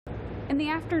In the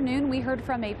afternoon, we heard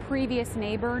from a previous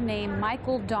neighbor named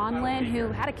Michael Donlin who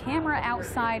had a camera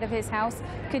outside of his house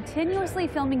continuously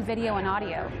filming video and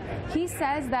audio. He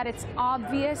says that it's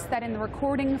obvious that in the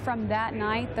recording from that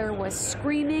night there was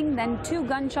screaming, then 2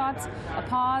 gunshots, a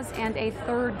pause, and a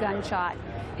 3rd gunshot.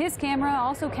 His camera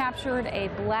also captured a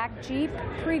black Jeep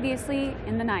previously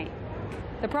in the night.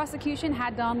 The prosecution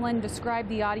had Donlin describe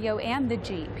the audio and the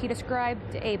Jeep. He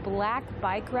described a black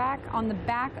bike rack on the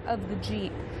back of the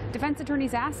Jeep. Defense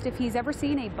attorneys asked if he's ever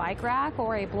seen a bike rack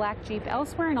or a black Jeep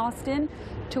elsewhere in Austin,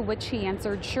 to which he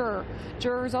answered sure.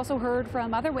 Jurors also heard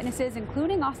from other witnesses,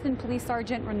 including Austin Police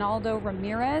Sergeant Ronaldo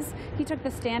Ramirez. He took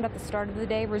the stand at the start of the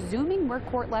day, resuming where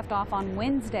court left off on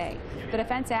Wednesday. The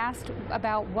defense asked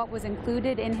about what was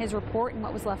included in his report and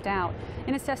what was left out.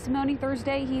 In his testimony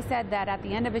Thursday, he said that at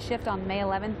the end of his shift on May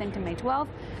 11th into May 12th,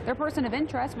 their person of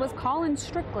interest was Colin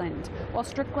Strickland. While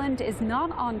Strickland is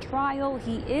not on trial,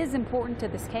 he is important to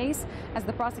this case, as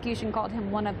the prosecution called him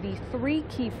one of the 3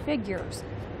 key figures.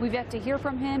 We've yet to hear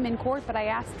from him in court, but I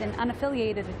asked an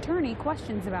unaffiliated attorney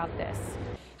questions about this.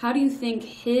 How do you think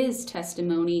his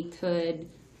testimony could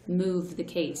move the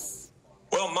case?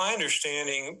 Well, my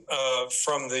understanding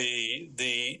from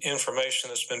the information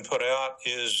that's been put out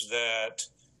is that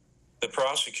the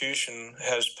prosecution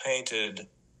has painted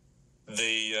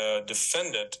the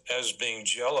defendant as being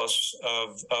jealous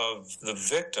of the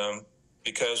victim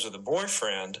because of the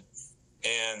boyfriend,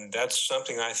 and that's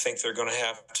something I think they're going to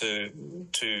have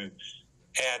to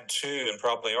add to, and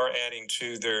probably are adding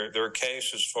to their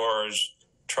case as far as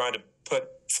trying to put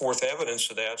forth evidence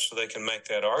of that, so they can make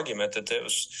that argument that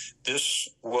this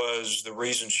was the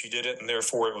reason she did it, and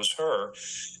therefore it was her.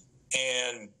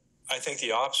 And I think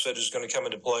the opposite is going to come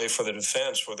into play for the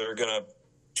defense, where they're going to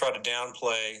try to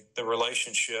downplay the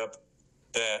relationship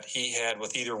that he had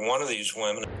with either one of these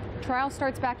women. Trial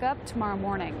starts back up tomorrow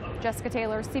morning. Jessica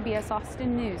Taylor, CBS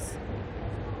Austin News.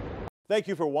 Thank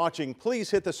you for watching. Please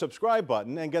hit the subscribe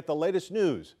button and get the latest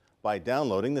news by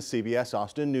downloading the CBS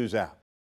Austin News app.